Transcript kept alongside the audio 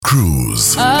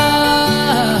Cruise.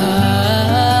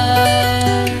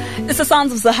 It's the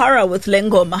Sounds of Sahara with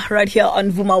Lengoma right here on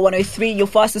Vuma 103, your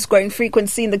fastest growing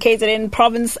frequency in the KZN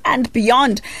province and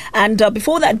beyond. And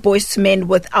before that, Boys to Men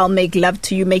with I'll Make Love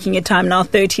to You, making your time now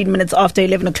 13 minutes after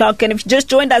 11 o'clock. And if you just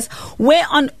joined us, where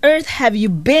on earth have you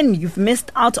been? You've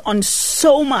missed out on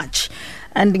so much.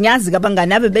 And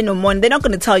never been no more. They're not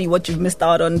going to tell you what you've missed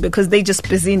out on because they're just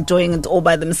busy enjoying it all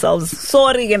by themselves.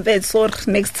 Sorry,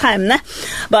 next time. Nah?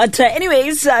 But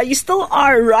anyways, you still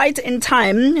are right in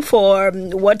time for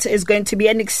what is going to be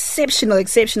an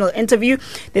exceptional interview.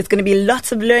 There's going to be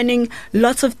lots of learning,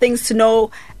 lots of things to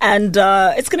know, and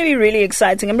it's going to be really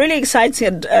exciting. I'm really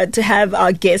excited to have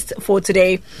our guest for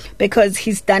today because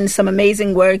he's done some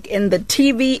amazing work in the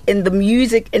TV, in the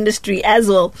music industry as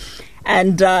well.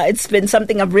 And it's been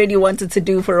something I've really wanted to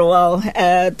do for a while,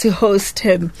 to host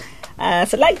him. So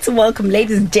I'd like to welcome,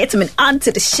 ladies and gentlemen,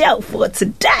 onto the show for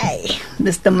today,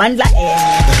 Mr. Mandla.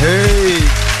 Hey.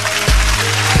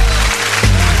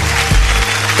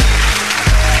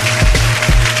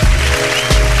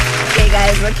 Okay,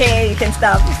 guys, okay, you can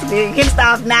stop. You can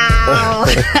stop now.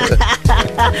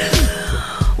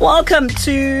 Welcome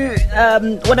to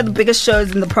one of the biggest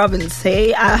shows in the province,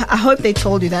 hey? I hope they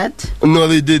told you that. No,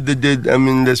 they did. I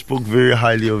mean, they spoke very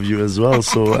highly of you as well.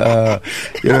 So,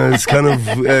 it's kind of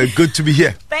good to be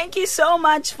here. Thank you so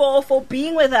much for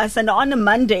being with us. And on a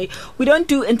Monday, we don't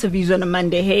do interviews on a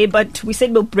Monday, hey? But we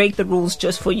said we'll break the rules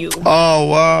just for you. Oh,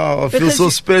 wow. I feel so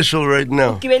special right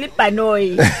now. Yeah.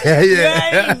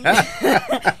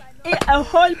 A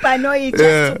whole panoy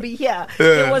just to be here.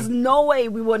 There was no way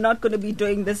we were not going to be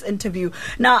doing this interview.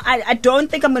 Now, I don't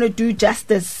think I'm going to do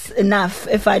justice enough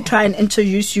if I try and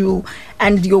introduce you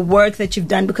and your work that you've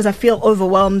done, because I feel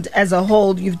overwhelmed as a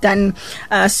whole. You've done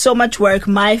so much work.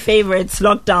 My favorites,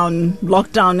 Lockdown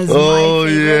is my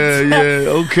favorite.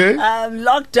 Yeah, okay.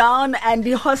 Lockdown and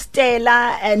the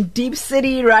Hostela and Deep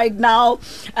City right now.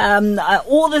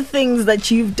 All the things that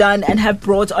you've done and have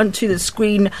brought onto the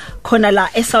screen, Konala,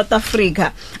 South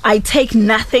Africa. I take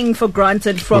nothing for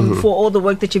granted for all the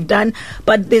work that you've done.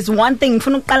 But there's one thing,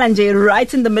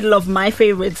 right in the middle of my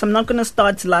favorites. I'm not going to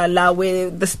start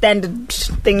where the standard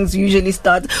things usually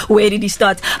start. Where did he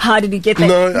start? How did he get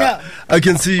there? No. I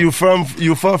can see you're far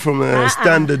from a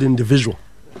standard individual.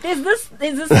 There's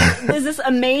this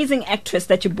amazing actress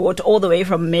that you brought all the way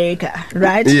from America,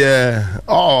 right? Yeah.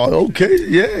 Oh, okay.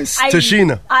 Yes.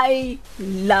 Tashina. I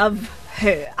love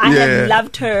her. I have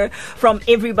loved her from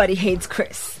Everybody Hates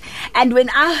Chris. And when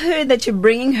I heard that you're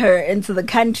bringing her into the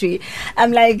country,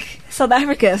 I'm like, South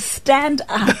Africa, stand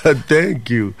up. Thank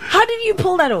you. How did you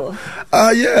pull that off?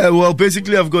 Well,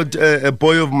 basically, I've got a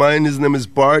boy of mine. His name is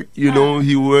Bart. You know,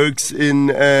 he works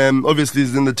in, obviously,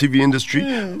 he's in the TV industry,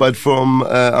 but from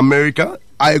America.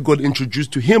 I got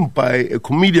introduced to him by a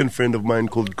comedian friend of mine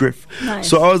called Griff. Nice.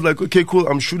 So I was like, okay, cool.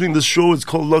 I'm shooting this show. It's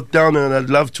called Lockdown, and I'd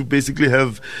love to basically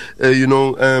have,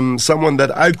 someone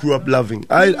that I grew up loving.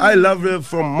 I love her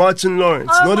from Martin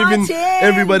Lawrence. Not even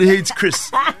Everybody Hates Chris.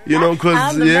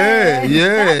 Because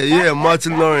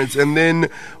Martin Lawrence. And then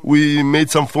we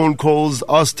made some phone calls,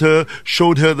 asked her,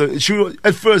 showed her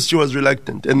at first she was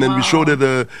reluctant, and then we showed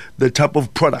her the type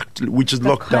of product, which is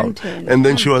Lockdown. Content. And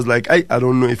then she was like, I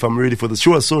don't know if I'm ready for this.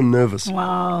 She was so nervous.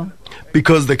 Wow.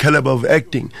 Because the caliber of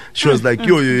acting. She was like,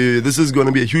 yo, this is going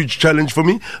to be a huge challenge for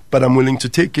me, but I'm willing to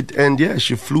take it. And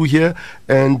she flew here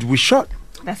and we shot.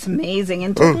 That's amazing.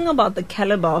 And talking about the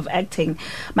caliber of acting,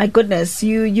 my goodness,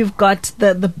 you've got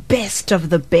the best of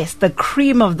the best, the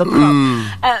cream of the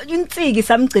crop. You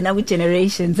something with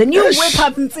generations, and you whip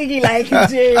up Ntsigi like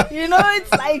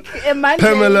it's like a man.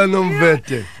 Pamela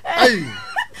Nomvete.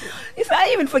 If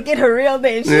I even forget her real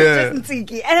name, she's just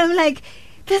Ntsigi. And I'm like,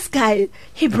 this guy,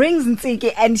 he brings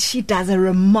Ntsigi and she does a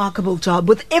remarkable job.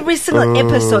 With every single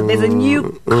episode, there's a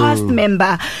new cast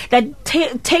member that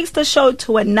takes the show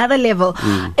to another level.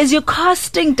 Is your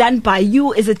casting done by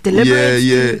you? Is it deliberate?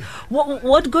 Yeah.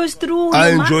 What goes through I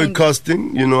your enjoy mind?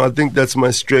 casting. I think that's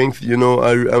my strength.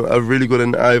 I've really got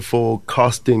an eye for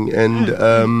casting. And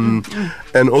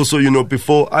and also,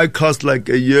 before I cast like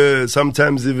a year,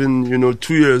 sometimes even,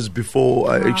 2 years before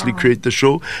I actually create the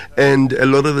show. And a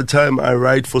lot of the time I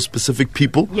write for specific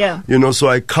people. Yeah. So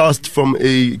I cast from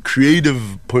a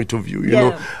creative point of view.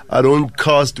 I don't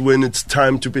cast when it's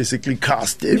time to basically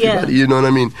cast everybody. You know what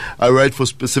I mean? I write for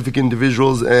specific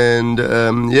individuals, and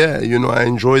I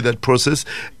enjoy that process.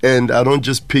 And I don't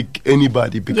just pick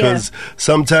anybody because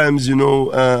sometimes,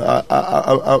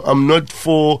 I'm not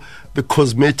for the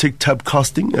cosmetic type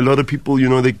casting. A lot of people,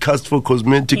 they cast for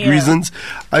cosmetic reasons.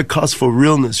 I cast for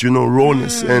realness,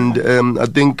 rawness. And I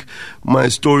think my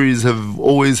stories have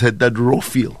always had that raw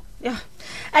feel. Yeah.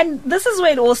 And this is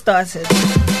where it all started.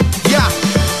 Yeah.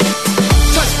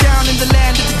 Touchdown in the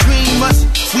land of the dreamers.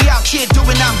 We out here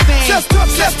doing our thing.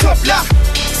 Set up, la.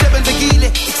 Seven the gile,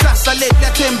 exassalate,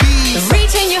 let them be.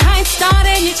 Reaching your heights,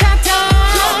 starting your chapter.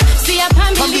 See up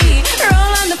and believe.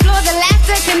 Roll on the floor, the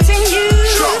laughter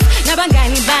continues.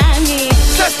 Nabangani bani.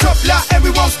 Set up, la.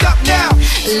 Everyone stop now.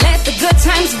 Let the good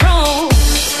times roll.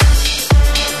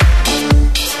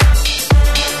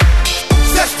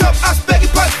 Set up, I beg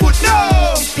your foot,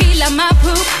 no. Pila my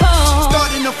poo-poo.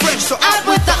 Starting afresh, so out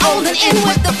with the old and in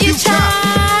with the future.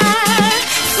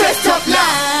 Set up, la.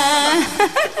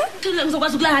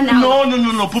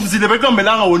 No, Pumzile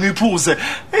bekammelanga wona iphuze.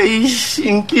 Hey,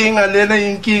 inkinga lena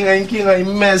inkinga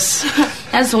imess.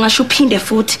 Yazi ungasho uphinde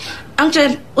futhi.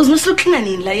 Angitshela uzimisela uklina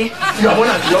nini la ye?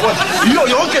 Uyabona. Yo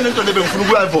yonke lento lebengifuna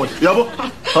ukuyayivona. Uyabo?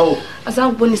 Hawu.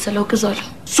 Azangibonisa lokho izolo.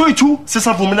 Soyithu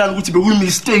sesavumelana ukuthi bekuyi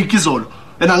mistake izolo.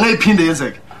 And angayiphinde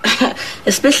yenzeke.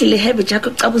 Especially heavy jack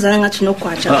ucabuzana ngathi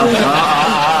nogwaja.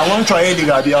 Wangijwayeli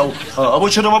kabi yawo.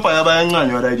 Abochela amabhaya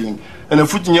bayancanywa riding. And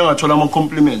futhi ngiyangathola ama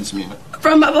compliments mina.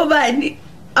 From abobani.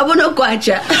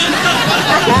 Abonogwaja.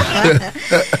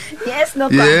 Yes, no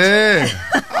gwaja. Yeah.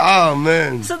 Oh,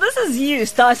 man. So this is you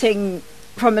starting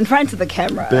from in front of the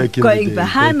camera, going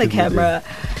behind the camera,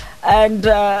 and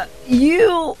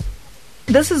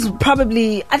this is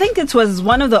probably, I think it was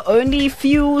one of the only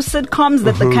few sitcoms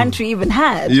that the country even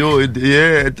had.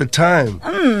 At the time.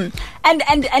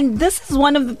 And this is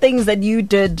one of the things that you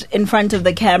did in front of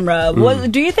the camera.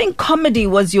 Do you think comedy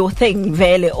was your thing,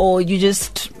 Vele, or you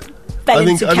just fell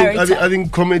into character? I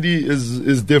think comedy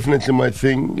is definitely my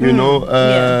thing, you know.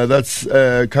 That's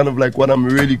kind of like what I'm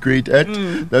really great at.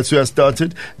 That's where I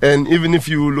started. And even if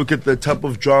you look at the type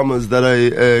of dramas that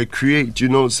I create, you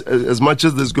know, as much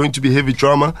as there's going to be heavy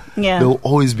drama, there'll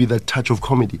always be that touch of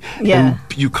comedy. And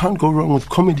you can't go wrong with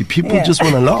comedy. People just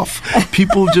want to laugh.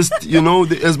 People just, you know,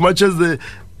 as much as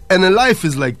and in life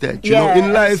is like that, you know.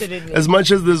 In life, as much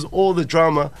as there's all the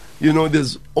drama, you know,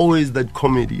 there's always that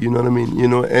comedy, you know what I mean? You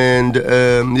know, and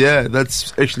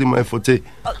that's actually my forte.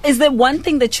 Is there one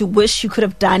thing that you wish you could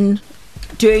have done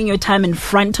during your time in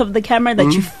front of the camera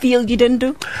that you feel you didn't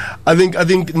do? I think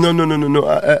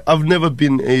no. I've never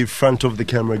been a front of the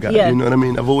camera guy. You know what I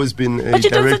mean? I've always been a director. But you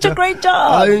did such a great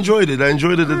job. I enjoyed it at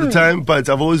the time, but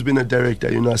I've always been a director.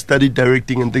 You know, I studied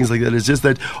directing and things like that. It's just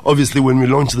that obviously when we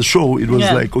launched the show, it was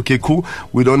like, okay, cool.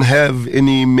 We don't have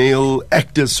any male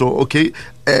actors, so okay.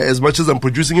 As much as I'm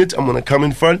producing it, I'm going to come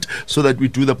in front so that we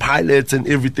do the pilots and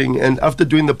everything. And after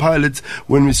doing the pilots,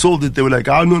 when we sold it, they were like,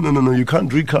 no, you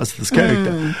can't recast this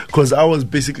character. Because I was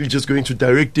basically just going to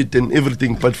direct it and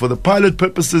everything. But for the pilot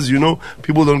purposes, you know,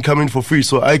 people don't come in for free.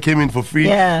 So I came in for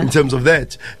free in terms of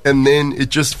that. And then it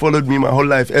just followed me my whole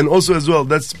life. And also as well,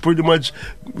 that's pretty much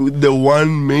the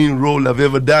one main role I've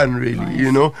ever done, really,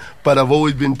 you know. But I've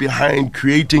always been behind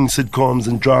creating sitcoms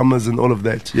and dramas and all of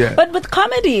that, But with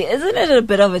comedy, isn't it a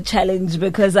bit of a challenge?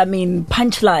 Because, I mean,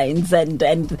 punchlines and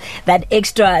that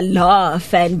extra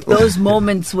laugh and those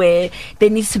moments where there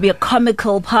needs to be a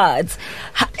comical part.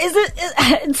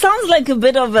 It sounds like a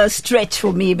bit of a stretch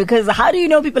for me, because how do you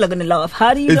know people are going to laugh?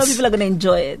 How do you know people are going to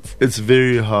enjoy it? It's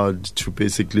very hard to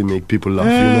basically make people laugh,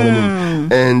 you know what I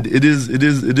mean? And it is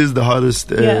the hardest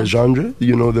genre,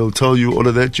 you know. They'll tell you all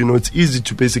of that, you know. It's easy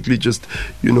to basically just,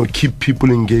 you know, keep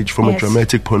people engaged from a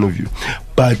dramatic point of view,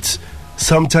 but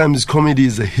sometimes comedy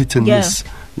is a hit and miss,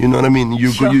 you know what I mean?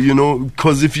 You know,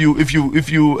 because if you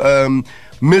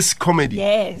miss comedy,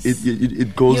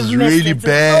 it goes really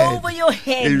bad. Over your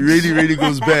head. It really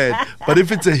goes bad. But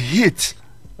if it's a hit,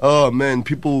 oh man,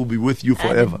 people will be with you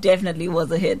forever. It definitely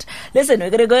was a hit. Listen, we're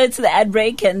going to go to the ad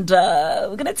break, and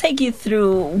we're going to take you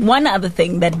through one other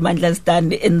thing that Mandla's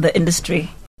done in the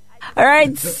industry. All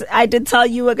right, I did tell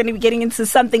you we're going to be getting into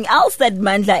something else that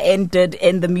Mandla entered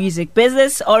in the music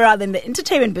business, or rather in the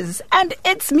entertainment business, and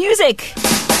it's music.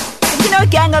 You know,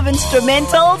 Gang of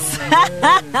Instrumentals?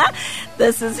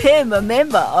 This is him, a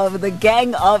member of the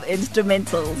Gang of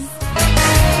Instrumentals.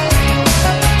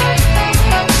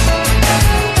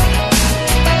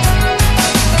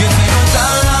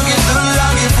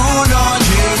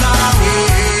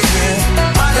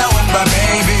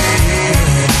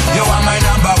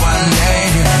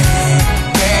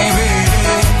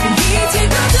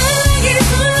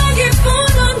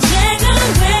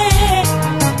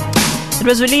 It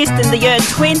was released in the year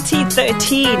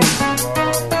 2013.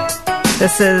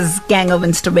 This is Gang of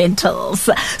Instrumentals.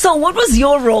 So, what was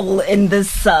your role in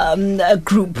this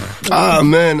group? Ah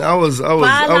man, I was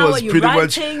pretty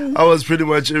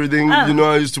much everything. Ah. You know,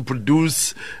 I used to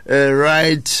produce,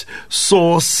 write,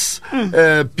 source,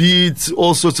 beats,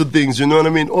 all sorts of things. You know what I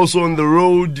mean? Also on the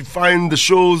road, find the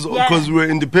shows because we were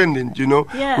independent. You know,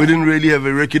 we didn't really have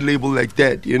a record label like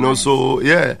that. You know, so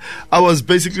yeah, I was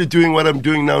basically doing what I'm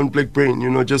doing now in Black Brain. You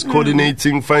know, just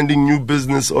coordinating, finding new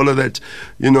business, all of that.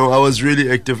 You know, I was really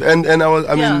active, and I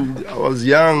was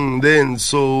young then,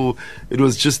 so it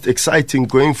was just exciting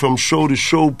going from show to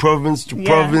show, province to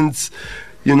province.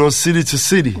 You know, city to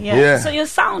city. Yeah. So your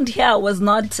sound here was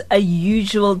not a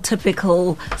usual,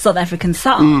 typical South African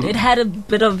sound. It had a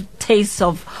bit of taste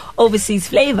of overseas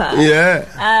flavor.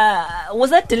 Yeah. Was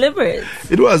that deliberate?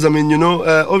 It was. I mean, you know,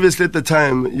 obviously at the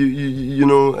time, you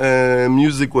know,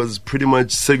 music was pretty much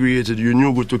segregated. You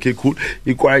knew good, okay, cool,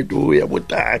 and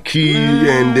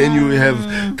then you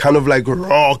have kind of like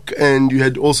rock, and you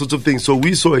had all sorts of things. So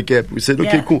we saw a gap. We said,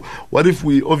 okay, cool. What if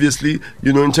we obviously,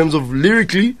 you know, in terms of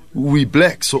lyrically, we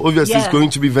black, so obviously it's going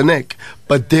to be Vanek.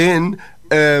 But then,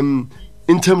 in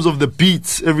terms of the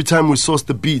beats, every time we source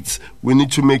the beats, we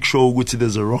need to make sure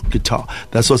there's a rock guitar.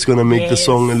 That's what's going to make the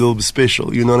song a little bit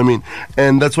special, you know what I mean?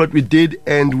 And that's what we did,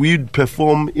 and we'd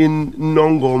perform in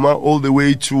Nongoma all the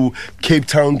way to Cape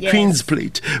Town, Queen's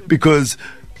Plate, because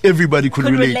everybody could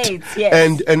relate.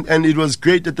 Yes. And it was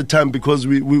great at the time because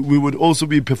we would also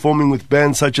be performing with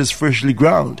bands such as Freshly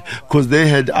Ground, because they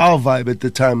had our vibe at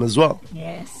the time as well.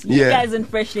 Yes. You guys in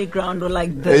Freshly Ground were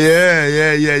like this. Yeah.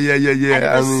 And it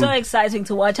was so exciting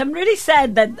to watch. I'm really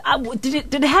sad that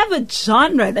did it have a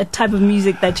genre, that type of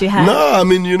music that you had? No, I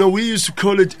mean, you know, we used to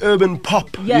call it urban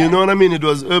pop. You know what I mean? It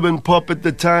was urban pop at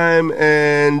the time,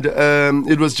 and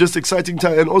it was just exciting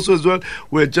time. And also as well,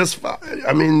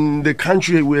 the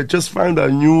country, we had just found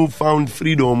our newfound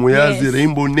freedom. We had the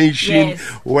Rainbow Nation,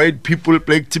 white people,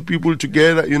 black people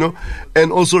together, you know.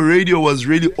 And also radio was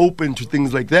really open to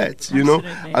things like that, you know.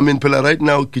 I mean, right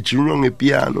now,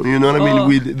 piano, you know what I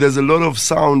mean? There's a lot of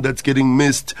sound that's getting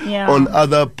missed on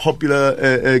other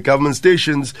popular government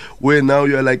stations, where now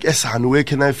you're like, Esan, where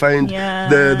can I find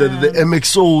the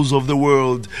MXOs of the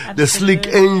world, the Slick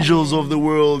Angels of the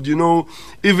world, you know?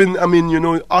 Even, I mean, you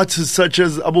know, artists such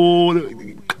as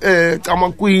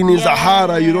Queen,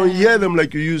 Zahara, you don't hear them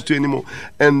like you used to anymore,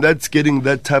 and that's getting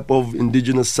that type of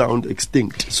indigenous sound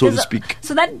extinct, so to speak.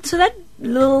 So that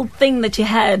little thing that you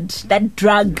had, that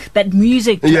drug, that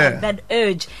music drug, that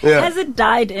urge, has it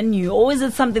died in you, or is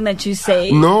it something that you say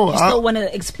you still want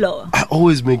to explore? I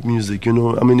always make music, you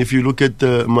know. I mean, if you look at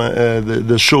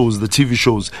the shows, the TV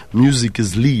shows, music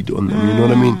is lead on them, you know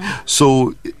what I mean?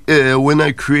 So when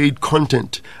I create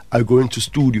content, I go into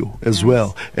studio as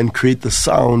well and create the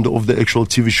sound of the actual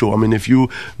TV show. I mean, if you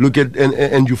look at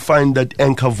and you find that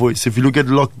anchor voice. If you look at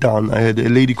Lockdown, I had a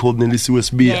lady called Nelisi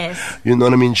Westbia. You know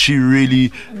what I mean? She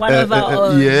really one of our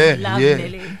own.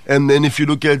 Nelly. And then if you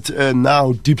look at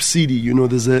now Deep City, you know,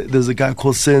 there's a guy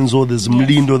called Senzo. There's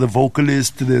Mlindo, the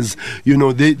vocalist. There's, you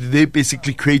know, they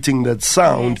basically creating that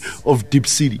sound of Deep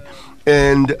City.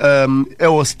 And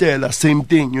Stella, same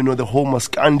thing, you know, the whole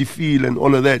Maskandi feel and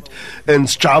all of that. And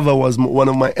Strava was one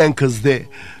of my anchors there,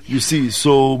 you see.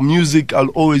 So music, I'll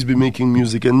always be making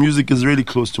music, and music is really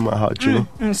close to my heart, you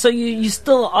know. So you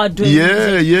still are doing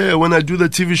music? Yeah. When I do the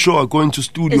TV show, I go into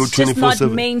studio 24/7. It's just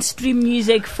not mainstream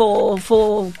music for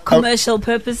commercial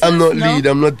purposes? I'm not lead,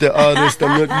 I'm not the artist,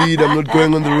 I'm not lead, I'm not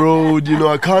going on the road, you know.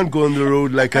 I can't go on the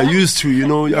road like I used to, you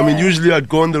know. I mean, usually I'd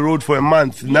go on the road for a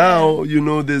month. Now, you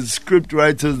know, there's script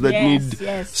writers that need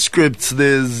scripts,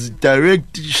 there's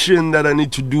direction that I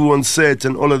need to do on set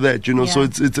and all of that, you know. So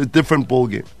it's a different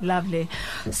ballgame. Lovely.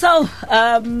 So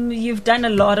you've done a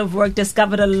lot of work,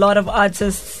 discovered a lot of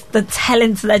artists. The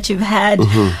talents that you've had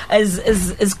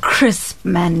is crisp,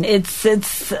 man. It's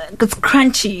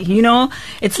crunchy, you know.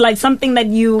 It's like something that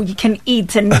you can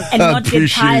eat and not get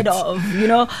tired of, you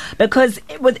know, because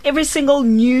with every single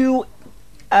new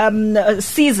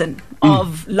season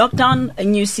of Lockdown, a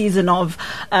new season of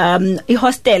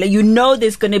Ihostela, you know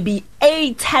there's going to be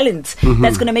a talent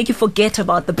that's going to make you forget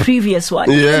about the previous one.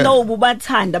 Even though my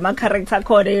character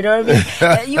code, you know what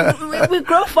I mean? We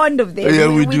grow fond of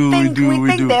them. We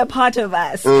think they're part of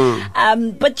us.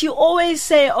 But you always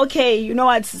say, okay, you know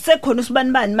what,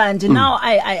 now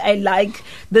I like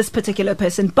this particular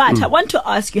person. But I want to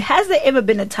ask you, has there ever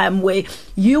been a time where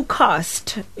you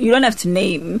cast, you don't have to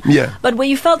name, but where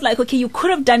you felt like, okay, you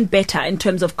could have done better in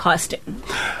terms of casting?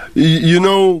 You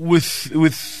know, with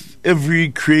every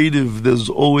creative, there's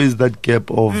always that gap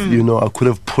of, I could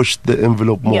have pushed the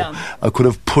envelope more. Yeah. I could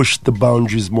have pushed the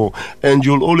boundaries more. And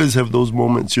you'll always have those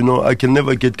moments, I can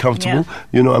never get comfortable.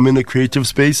 Yeah. I'm in a creative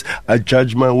space. I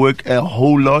judge my work a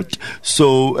whole lot.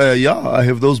 So, I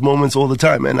have those moments all the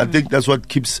time. And I think that's what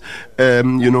keeps,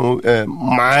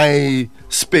 my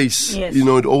space, Yes.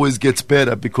 it always gets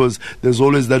better because there's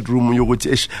always that room you would,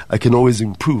 I can always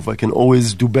improve. I can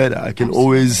always do better. I can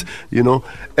always,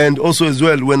 and also as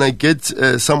well, when I get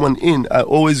someone in, I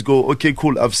always go, okay,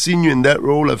 cool. I've seen you in that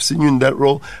role. I've seen you in that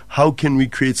role. How can we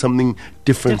create something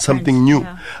different, something new?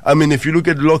 Yeah. I mean, if you look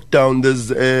at Lockdown,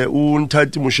 there's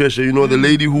Untati Musheshe, the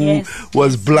lady who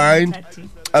was blind. Untati.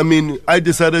 I mean, I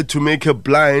decided to make her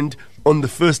blind on the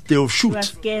first day of shoot. It was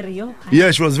scary, yo.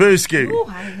 Yeah, she was very scary. Ooh,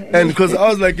 And because I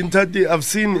was like, Ntati, I've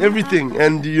seen everything.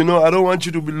 And, I don't want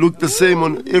you to look the same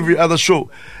on every other show.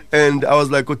 And I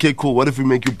was like, okay, cool. What if we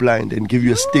make you blind and give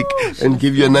you a stick and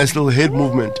give you a nice little head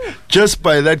movement? Just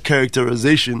by that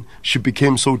characterization, she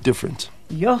became so different.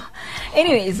 Yo.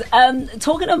 Anyways,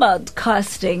 talking about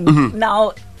casting, Mm-hmm.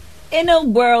 now, in a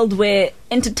world where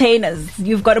entertainers,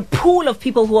 you've got a pool of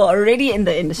people who are already in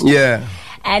the industry. Yeah.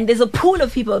 And there's a pool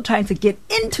of people trying to get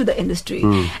into the industry.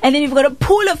 And then you've got a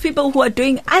pool of people who are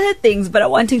doing other things but are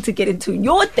wanting to get into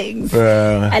your things.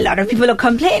 A lot of people are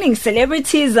complaining.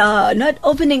 Celebrities are not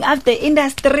opening up the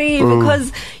industry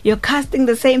because you're casting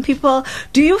the same people.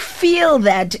 Do you feel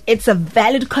that it's a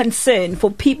valid concern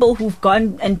for people who've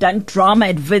gone and done drama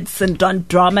at Wits and done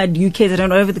drama at UKs, I don't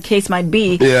know, whatever the case might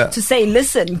be, to say,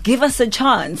 listen, give us a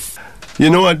chance?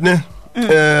 You know what, Ne?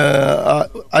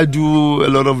 I do a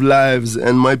lot of lives,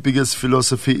 and my biggest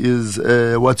philosophy is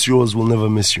what's yours will never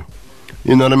miss you.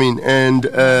 You know what I mean? And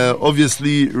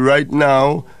obviously, right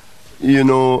now,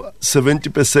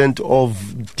 70%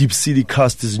 of Deep City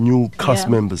cast is new cast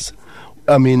members.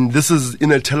 I mean, this is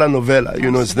in a telenovela,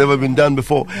 it's never been done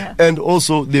before. Yeah. And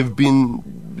also, they've been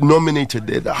nominated.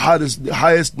 They're the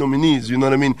highest nominees, you know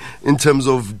what I mean, in terms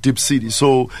of Deep City.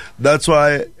 So that's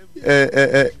why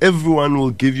everyone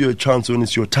will give you a chance when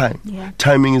it's your time.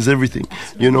 Timing is everything,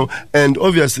 and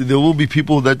obviously there will be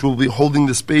people that will be holding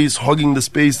the space, hogging the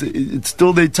space. It's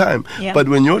still their time. But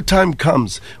when your time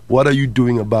comes, what are you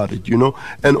doing about it,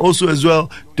 And also as well,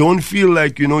 don't feel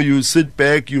like, you sit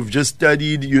back, you've just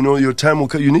studied, your time will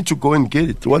come. You need to go and get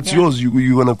it. What's yours, you're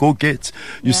going to go get.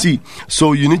 You see?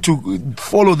 So you need to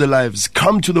follow the lives,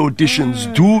 come to the auditions,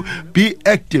 be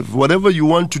active. Whatever you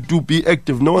want to do, be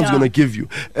active. No one's going to give you.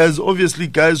 As obviously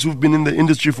guys who've been in the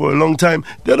industry for a long time,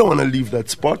 they don't want to leave that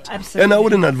spot. Absolutely. And I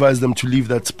wouldn't advise them to leave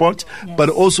that spot. But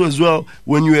also as well,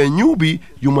 when you're a newbie,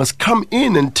 you must come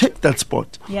in and take that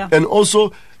spot. And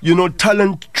also,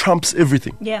 talent trumps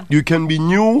everything. You can be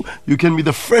new, you can be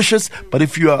the freshest, but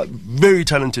if you are very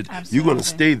talented, you're going to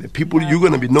stay there. You're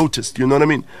going to be noticed, you know what I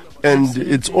mean? And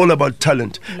it's all about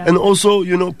talent. And also,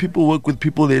 people work with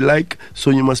people they like, so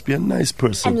you must be a nice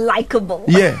person. And likable.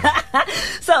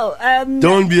 So,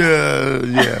 don't be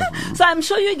So I'm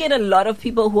sure you get a lot of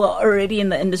people who are already in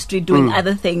the industry doing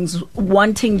other things,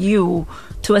 wanting you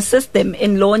to assist them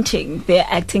in launching their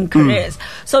acting careers.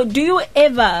 So do you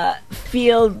ever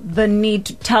feel the need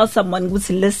to tell someone,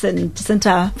 listen,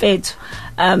 Jacinta, Faith,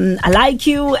 I like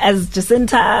you as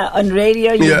Jacinta on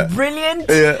radio, you're brilliant,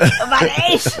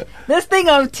 but this thing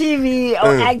of TV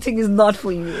or acting is not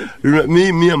for you?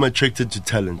 Me, I'm attracted to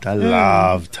talent. I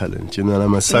love talent, and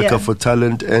I'm a sucker for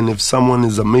talent, and if someone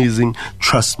is amazing,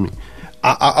 trust me,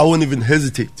 I won't even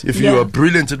hesitate. If you are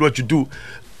brilliant at what you do,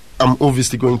 I'm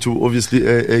obviously going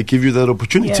to give you that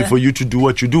opportunity for you to do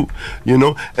what you do,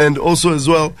 And also as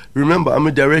well, remember, I'm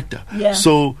a director.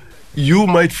 So you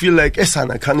might feel like,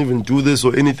 I can't even do this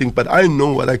or anything, but I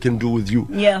know what I can do with you.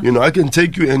 I can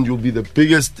take you and you'll be the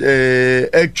biggest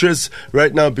actress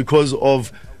right now because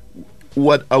of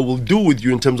what I will do with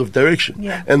you in terms of direction.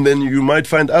 And then you might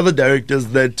find other directors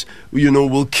that,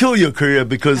 will kill your career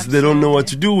because they don't know what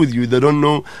to do with you. They don't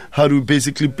know how to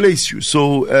basically place you.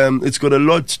 So it's got a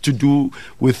lot to do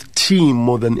with team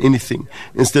more than anything.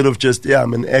 Instead of just,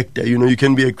 I'm an actor. You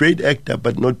can be a great actor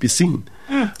but not be seen.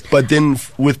 But then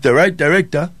with the right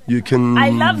director, you can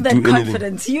I love that do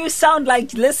confidence. You sound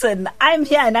like, listen, I'm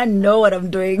here and I know what I'm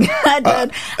doing. I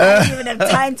don't even have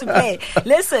time to play.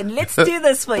 Listen, let's do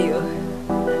this for you.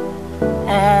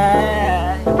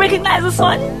 Recognize this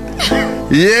one?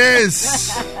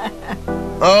 Yes.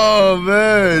 Oh,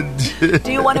 man.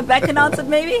 Do you want to back announce it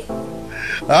maybe?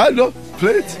 I know.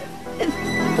 Play it.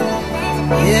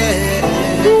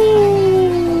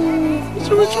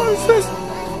 Which one is this?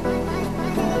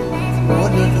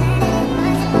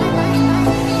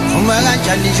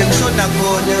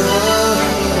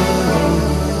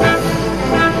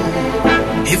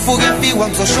 If ifuke fiwa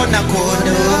ngizoshona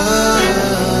khona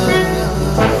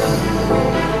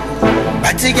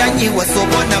bathi kanyiwa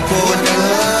sobona khona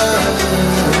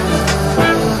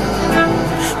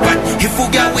but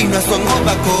ifuke awinwa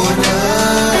sonqoba khona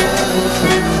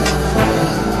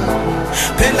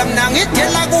phela mina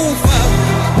ngidela kufa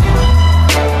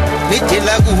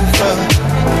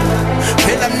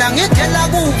phela mina ngidela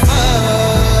kufa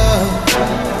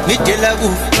ngidela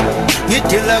kufa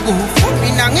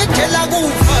mina ngidela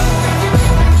kufa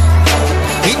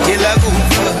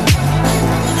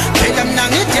phela mina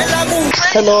ngidela kufa.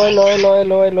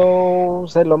 Hello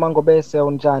Seloma Ngobese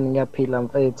unjani ngiyaphila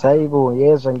mfethu hayibo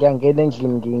yezwa ngiyangena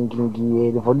endlini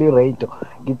ngivula iradio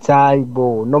ngithi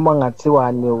hayibo noma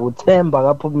ngathiwani uthemba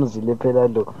kaphumzile phela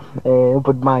lo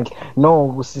ubudmange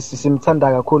no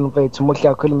simthanda kakhulu mfethu muhle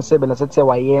kakhulu umsebenzi asethe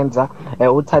wayenza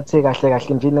uthathe kahle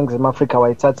nje iNingizimu Afrika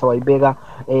wayithatha wayibeka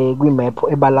kwimap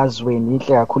ebalazweni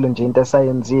inhle kakhulu nje into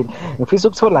esayenzile ngifisa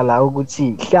ukuthola la ukuthi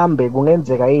mhlambe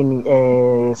kungenzeka yini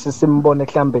sisimbone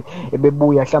mhlambe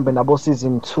ebebuya mhlambe nabo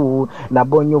season 2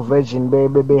 nabo new version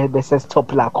bese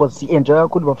stop la cause enjoy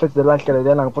kakhulu bafethu lahlelo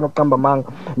lena ngifuna ukuqamba manga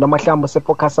noma mhlambe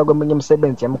sefocusa kweminye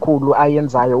imisebenzi emkhulu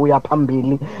ayenzayo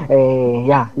uyaphambili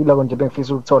yiloko nje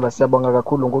bengifisa ukuthola siyabonga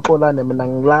kakhulu ngoxolane mina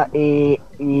ngila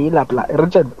ilapha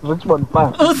Richmond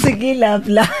Park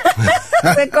usikilapha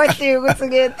sekhohliwe ukuthi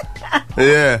ngithi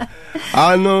yeah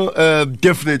I know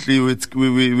definitely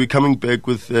we're coming back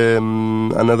with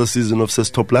another season of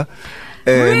Sestopla.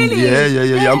 And really?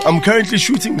 Yeah. I'm currently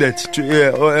shooting that.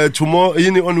 Tomorrow,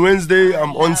 on Wednesday,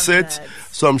 I'm on set.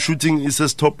 So I'm shooting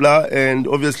Isis Topla, and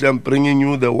obviously I'm bringing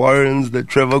you the Warrens, the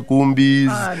Trevor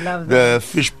Goombys, the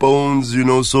Fishbones.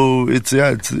 So it's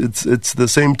the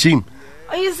same team.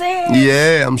 Are you saying?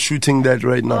 Yeah, I'm shooting that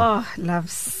right now. Oh, love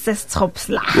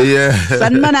Sestopla. Yeah.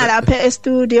 Sanibona lapha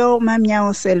e-studio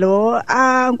mamnyawo selo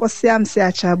nkosi yami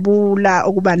siyajabula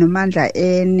ukuba nomandla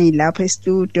eni lapha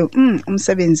e-studio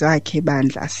umsebenzi wakhe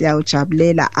bandla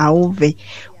siyawujabulela awuve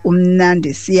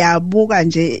umnandi siyabuka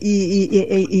nje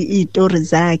izitori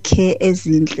zakhe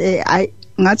ezinhle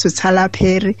ngathi uthala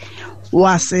pheri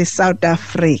wase South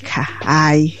Africa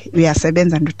hayi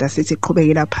uyasebenza ndoda sithi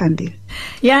iqhubekela phambili.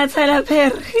 Yeah, Tyler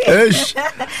Perry.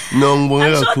 No,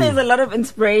 I'm sure there's a lot of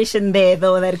inspiration there,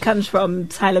 though, that comes from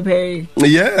Tyler Perry.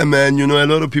 Yeah, man. A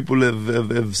lot of people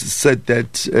have said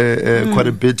that quite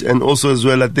a bit. And also as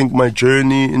well, I think my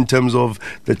journey in terms of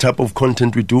the type of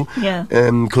content we do. Yeah.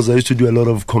 Because I used to do a lot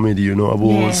of comedy,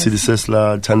 Abo City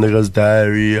Sesla, Tandaga's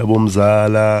Diary, Abo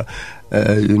Mzala,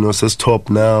 says Top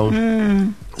Now.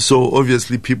 So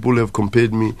obviously people have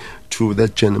compared me to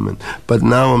that gentleman, but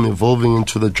now I'm evolving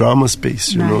into the drama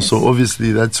space, Nice. So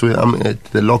obviously that's where I'm at.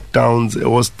 The lockdowns,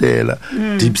 Hostel,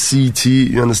 Deep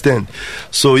City, you understand?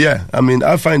 So yeah,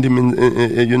 I find him in,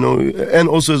 and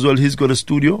also as well, he's got a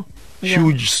studio.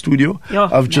 Huge studio.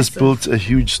 I've just built a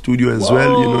huge studio as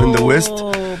well, in the West.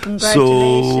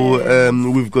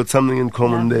 So we've got something in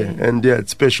common there, and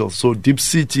it's special. So Deep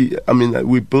City,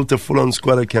 we built a full-on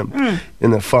squatter camp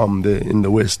in a farm there in the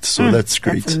West. So that's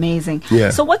great. That's amazing. Yeah.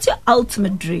 So what's your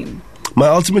ultimate dream? My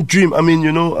ultimate dream, I'm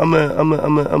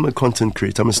a content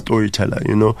creator, I'm a storyteller,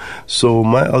 So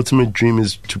my ultimate dream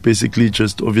is to basically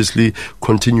just obviously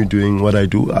continue doing what I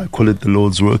do. I call it the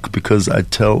Lord's work because I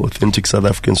tell authentic South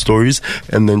African stories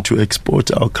and then to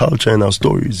export our culture and our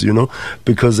stories,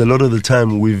 because a lot of the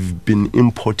time we've been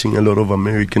importing a lot of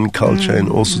American culture and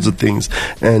all sorts of things.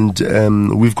 And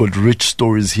we've got rich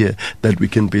stories here that we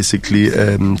can basically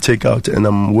take out. And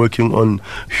I'm working on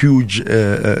huge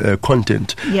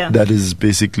content that is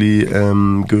basically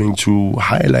going to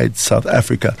highlight South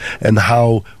Africa and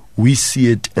how we see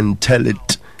it and tell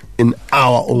it in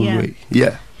our own way.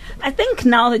 Yeah. I think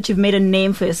now that you've made a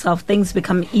name for yourself, things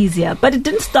become easier. But it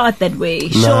didn't start that way.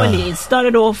 Surely it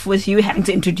started off with you having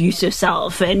to introduce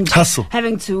yourself and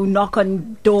having to knock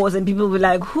on doors, and people were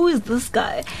like, who is this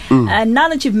guy? And now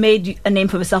that you've made a name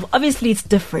for yourself, obviously it's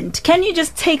different. Can you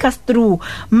just take us through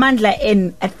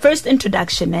Mandla at first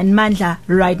introduction and Mandla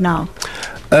right now?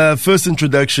 First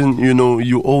introduction,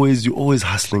 you always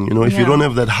hustling. If you don't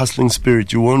have that hustling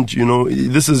spirit, you won't.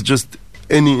 This is just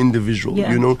any individual.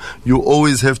 You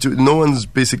always have to. No one's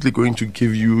basically going to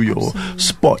give you your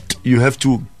spot. You have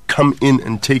to come in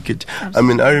and take it. Absolutely. I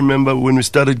mean, I remember when we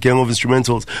started Gang of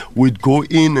Instrumentals, we'd go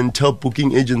in and tell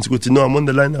booking agents, no, I'm on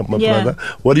the lineup, my brother.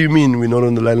 What do you mean we're not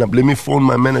on the lineup? Let me phone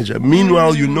my manager.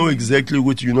 Meanwhile, you know exactly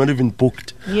what you're not even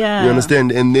booked. Yeah. You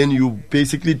understand? And then you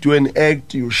basically do an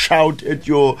act, you shout at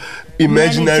your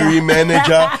imaginary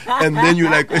manager and then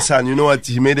you're like, hey, son, you know what?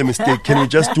 He made a mistake. Can we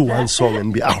just do one song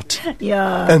and be out?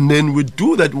 Yeah. And then we'd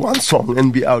do that one song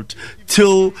and be out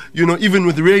till, even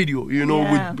with radio,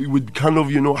 we would kind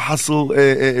of, hustle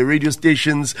radio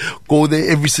stations, go there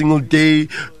every single day,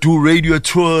 do radio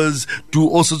tours, do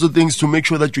all sorts of things to make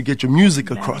sure that you get your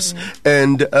music across.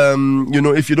 And,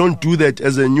 if you don't do that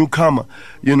as a newcomer,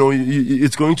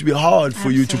 it's going to be hard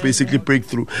for you to basically break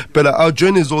through. But our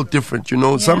journey is all different,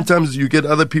 Sometimes you get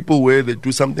other people where they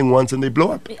do something once and they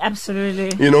blow up. Absolutely.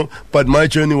 But my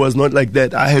journey was not like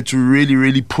that. I had to really,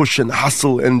 really push and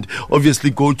hustle and obviously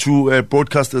go to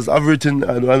broadcasters. I've written,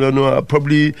 I don't know,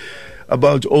 probably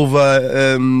about over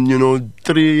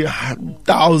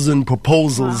 3,000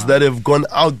 proposals that have gone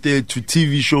out there to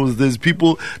TV shows. There's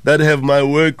people that have my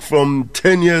work from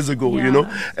 10 years ago,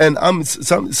 and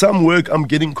some work I'm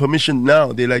getting commissioned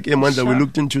now. They're like, hey, Manda, we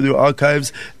looked into the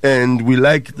archives and we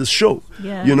like the show,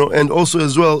 and also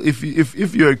as well, if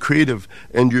you're a creative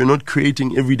and you're not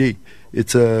creating every day,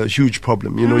 it's a huge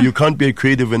problem. You can't be a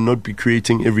creative and not be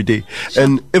creating every day,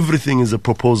 and everything is a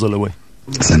proposal away.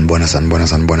 Sanibona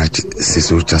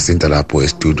sisu Jacinta lapho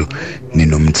e-studio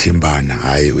ninomthimbana.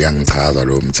 Hayi uyangichaza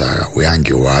lo mthaka,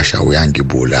 uyangiwasha,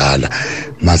 uyangibulala.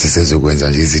 Mase sezokwenza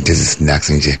nje izinto ezisinaks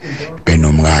nje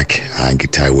benomkakhe. Hayi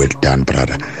ngithi well done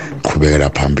brother. Qhubekela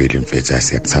phambili mfethu,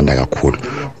 siyakuthanda kakhulu.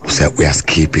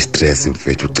 Uyaskip istress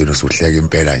mfethu, ugcina usuhleka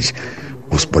impela nje.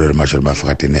 Usibolele manje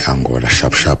mafakade neAngola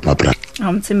sharp my brother.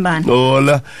 Umthimbana.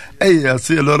 Hola. Hey, I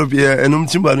see a lot of and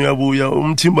umthimbana uyabuya,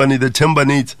 umthimbani the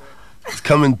Tembanate. It's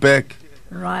coming back.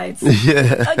 Right.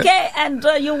 Yeah. Okay, and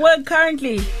your work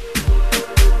currently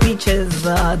features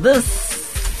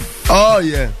this. Oh,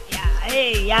 yeah.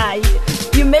 Yeah.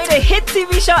 You made a hit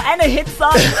TV show and a hit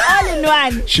song all in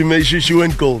one. She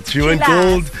went gold. She went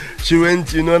gold. She went,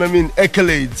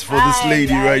 accolades for this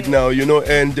lady right now,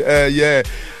 and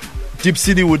Deep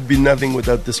City would be nothing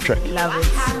without this track. Love it.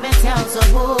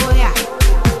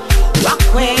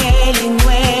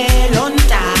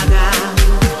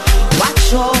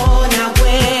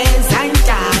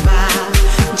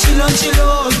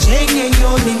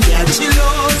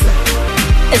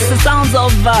 It's the sounds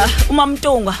of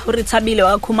Umamtunga Uritabile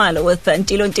Wakumalo with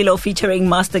Ntilo featuring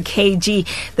Master KG.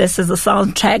 This is the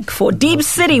soundtrack for Deep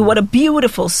City. What a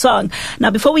beautiful song. Now,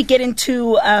 before we get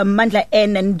into Mandla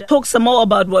N and talk some more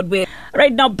about what we're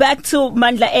right now, back to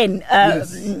Mandla N.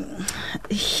 Yes.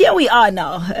 Here we are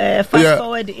now. Fast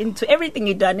forward into everything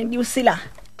you've done in New Zealand.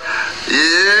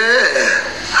 Yeah,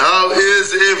 how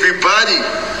is everybody?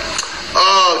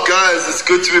 Oh, guys, it's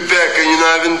good to be back. And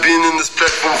I haven't been in this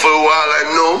platform for a while. I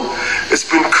know it's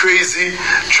been crazy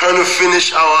trying to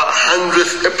finish our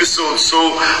 100th episode. So,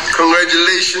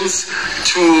 congratulations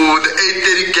to the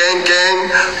 830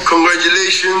 Gang.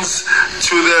 Congratulations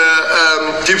to the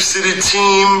Deep City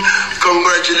team.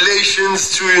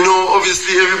 Congratulations to,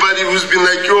 obviously everybody who's been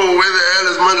like, yo, where the hell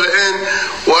is Mandla N?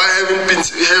 Why have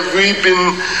we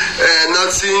been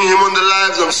not seeing him on the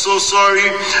lives? I'm so sorry.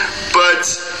 But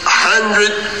 100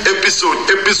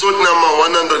 episode number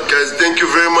 100, guys. Thank you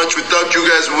very much. Without you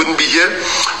guys, we wouldn't be here.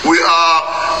 We are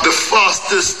the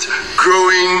fastest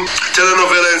growing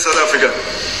telenovela in South Africa,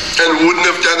 and wouldn't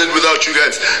have done it without you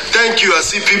guys. Thank you. I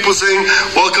see people saying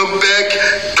welcome back,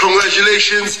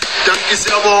 congratulations, dankie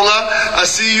siyabonga. I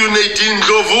see you, Nadine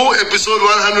Glovu, episode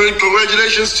 100.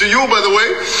 Congratulations to you, by the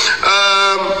way.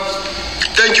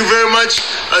 Thank you very much.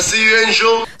 I see you,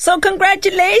 Angel. So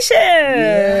congratulations.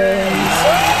 Yeah.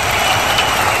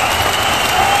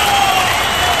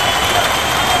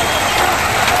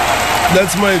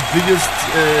 That's my biggest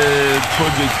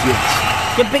project yet.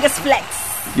 Your biggest flex.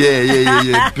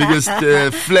 Yeah. Biggest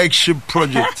flagship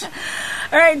project.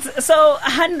 All right, so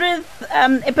 100th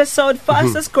episode,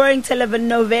 fastest growing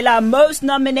telenovela, most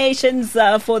nominations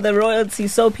for the Royalty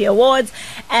Soapy Awards,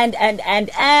 and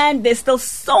there's still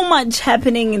so much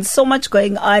happening and so much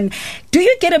going on. Do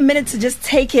you get a minute to just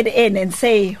take it in and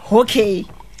say, okay,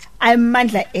 I'm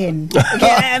Mandla N. Okay,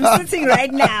 I'm sitting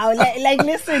right now. Like,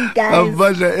 listen, guys. I'm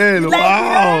Mandla N. Like,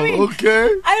 wow. You know what I mean? Okay.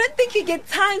 I don't think you get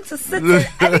time to sit.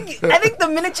 I think the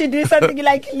minute you do something, you're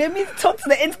like, let me talk to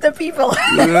the Insta people.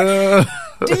 Yeah.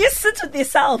 Do you sit with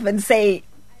yourself and say,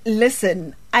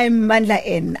 listen, I'm Mandla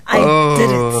N. I did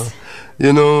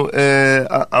it.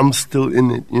 I'm still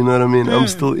in it. You know what I mean? I'm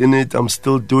still in it. I'm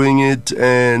still doing it.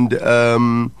 And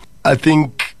I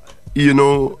think you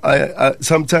know, I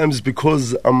sometimes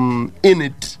because I'm in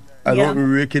it, I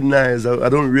don't recognize, I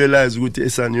don't realize with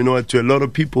Esan, you know, to a lot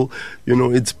of people, you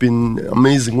know, it's been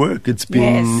amazing work. It's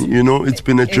been, you know, it's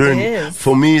been a journey.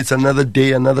 For me, it's another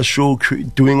day, another show,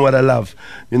 doing what I love.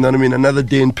 You know what I mean? Another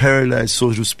day in paradise,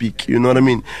 so to speak. You know what I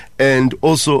mean? And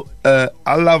also,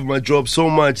 I love my job so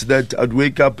much that I'd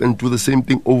wake up and do the same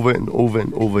thing over and over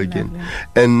and over again.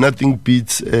 And nothing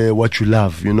beats what you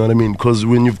love, you know what I mean? Because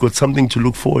when you've got something to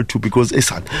look forward to, because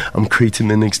Esan, I'm creating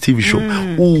the next TV show.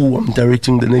 Ooh, I'm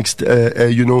directing the next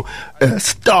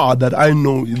star that I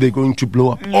know they're going to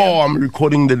blow up. Oh, I'm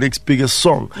recording the next biggest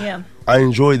song. I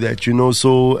enjoy that, you know.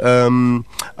 So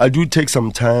I do take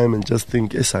some time and just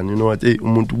think, Esan, you know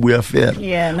what, we are fair.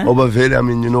 I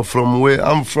mean, you know, from where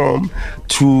I'm from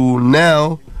to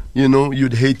now, you know,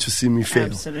 you'd hate to see me fail.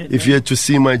 Absolutely. If you had to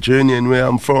see my journey and where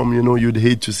I'm from, you know, you'd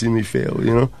hate to see me fail,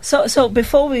 you know. So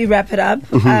before we wrap it up,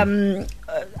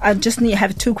 I just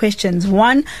have two questions.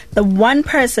 One, the one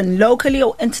person locally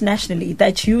or internationally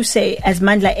that you say as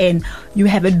Mandla N you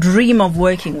have a dream of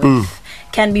working with.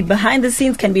 Can be behind the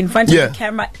scenes, can be in front of the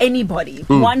camera, anybody.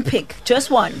 One pick,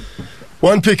 just one.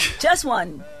 One pick. Just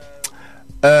one.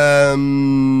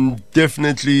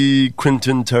 Definitely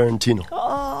Quentin Tarantino.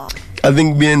 I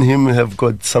think me and him have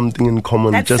got something in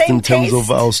common, just in terms of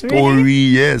our story.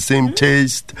 Really? Same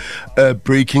taste,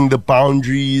 breaking the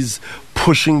boundaries,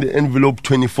 pushing the envelope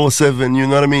 24/7. You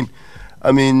know what I mean?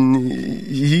 I mean,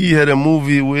 he had a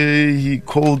movie where he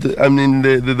called, I mean,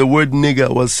 the word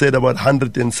nigger was said about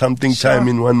 100 and something time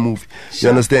in one movie. You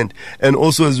understand? And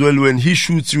also as well, when he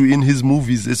shoots you in his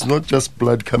movies, it's not just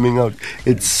blood coming out,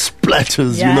 it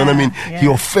splatters, you know what I mean? He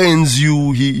offends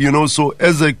you, you know, so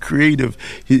as a creative,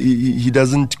 he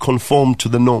doesn't conform to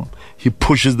the norm. He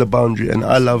pushes the boundary, and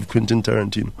I love Quentin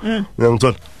Tarantino. You know what I'm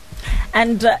talking?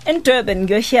 And in Durban,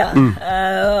 you're here.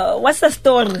 What's the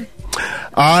story?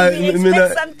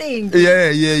 Something.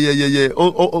 Yeah.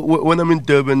 When I'm in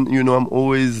Durban, you know, I'm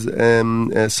always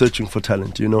searching for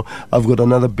talent. You know, I've got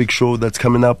another big show that's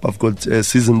coming up. I've got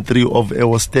season 3 of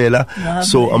Stella.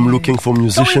 So I'm looking for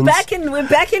musicians. So we're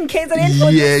back in KZN.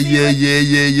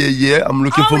 Yeah. I'm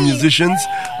looking for musicians.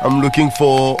 I'm looking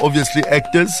for obviously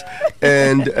actors,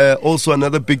 and also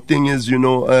another big thing is, you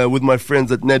know, with my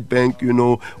friends at Nedbank, you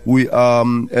know, we are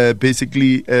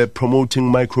basically promoting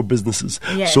micro businesses.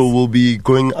 So we'll be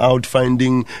going out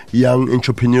finding young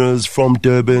entrepreneurs from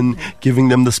Durban, giving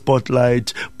them the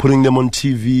spotlight, putting them on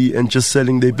TV, and just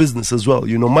selling their business as well.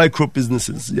 You know, micro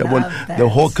businesses. The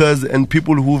hawkers and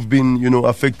people who've been, you know,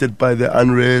 affected by the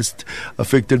unrest,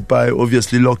 affected by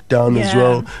obviously lockdown as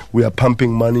well. We are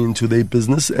pumping money into their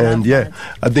business, and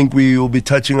I think we will be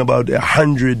touching about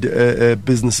 100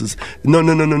 businesses. No.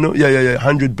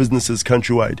 100 businesses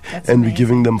countrywide, and we're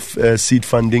giving them seed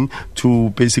funding to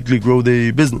basically grow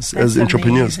their business as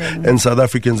entrepreneurs and South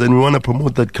Africans. And we want to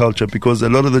promote that culture, because a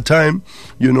lot of the time,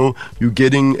 you know, you're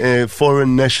getting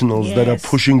foreign nationals that are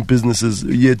pushing businesses,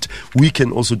 yet we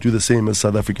can also do the same as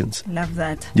South Africans. Love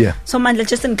that. Yeah. So Mandla,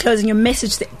 just in closing, your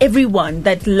message to everyone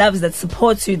that loves, that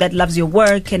supports you, that loves your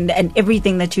work and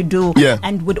everything that you do,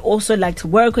 and would also like to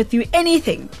work with you,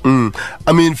 anything.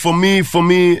 I mean, for me,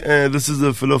 this is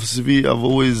a philosophy I've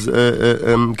always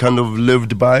kind of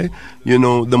lived by. You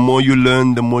know, the more you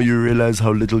learn, the more you realize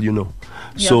how little you know.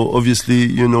 So obviously,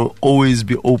 you know, always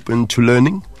be open to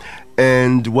learning,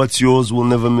 and what's yours will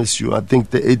never miss you. I think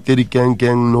the 830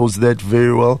 gang knows that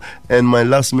very well. And my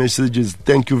last message is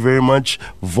thank you very much.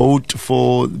 Vote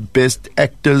for best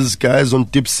actors, guys, on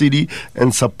Deep City,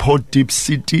 and support Deep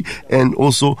City, and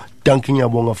also thanking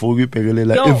Yabonga for everything.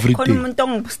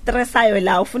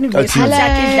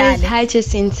 Hello, hi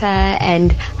Jacinta,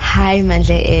 and hi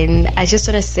Mandla N. I just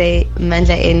want to say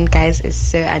Mandla N, guys, is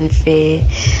so unfair.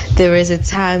 There was a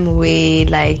time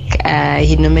where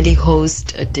he normally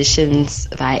hosts auditions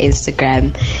via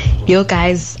Instagram. Yo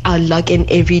guys, I'll log in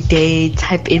every day,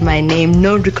 type in my name,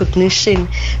 no recognition,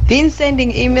 been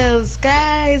sending emails.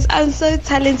 Guys, I'm so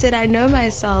talented. I know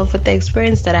myself with the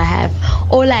experience that I have.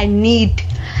 All I need,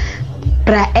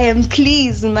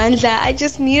 please, Mandla, I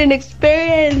just need an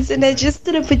experience and just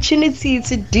an opportunity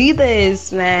to do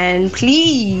this, man.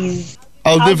 Please.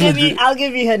 I'll give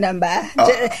you her number.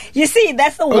 You see,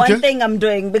 that's the one thing I'm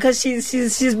doing, because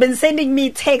she's been sending me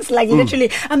texts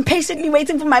literally. I'm patiently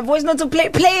waiting for my voice note to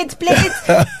play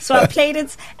it. So I played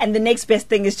it, and the next best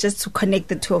thing is just to connect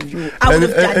the two of you. I would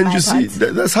have done my part. You see,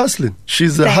 that's hustling.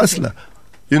 She's a hustler.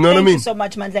 You know what I mean? Thank you so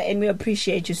much, Mandla, and we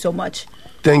appreciate you so much.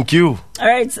 Thank you. All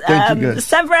right. Thank you, guys. It's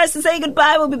time for us to say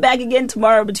goodbye. We'll be back again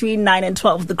tomorrow between 9 and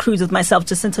 12. The Cruise with myself,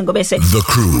 Jacinta Ngobese. The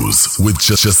Cruise with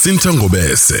Jacinta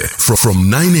Ngobese from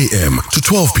 9 a.m. to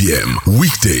 12 p.m.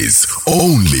 Weekdays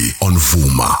only on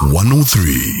Vuma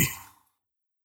 103.